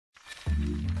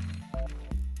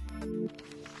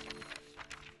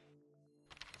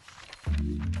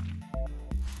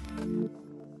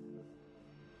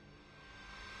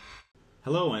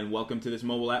Hello and welcome to this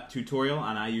mobile app tutorial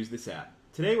on I Use This App.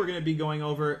 Today we're going to be going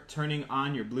over turning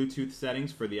on your Bluetooth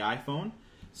settings for the iPhone.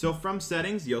 So from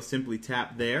settings, you'll simply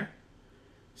tap there,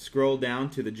 scroll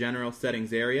down to the general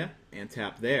settings area and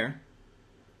tap there.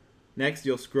 Next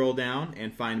you'll scroll down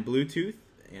and find Bluetooth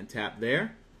and tap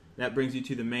there. That brings you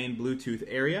to the main Bluetooth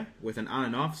area. With an on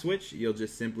and off switch, you'll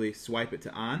just simply swipe it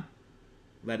to on,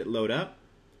 let it load up.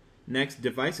 Next,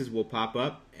 devices will pop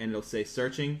up and it'll say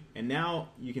searching, and now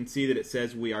you can see that it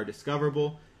says we are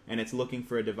discoverable and it's looking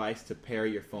for a device to pair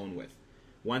your phone with.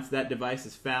 Once that device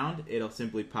is found, it'll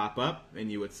simply pop up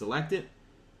and you would select it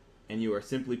and you are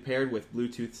simply paired with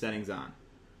Bluetooth settings on.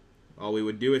 All we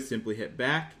would do is simply hit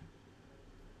back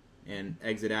and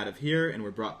exit out of here and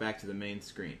we're brought back to the main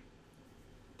screen.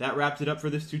 That wraps it up for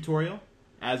this tutorial.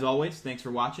 As always, thanks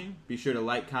for watching. Be sure to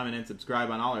like, comment, and subscribe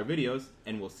on all our videos,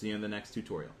 and we'll see you in the next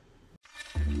tutorial.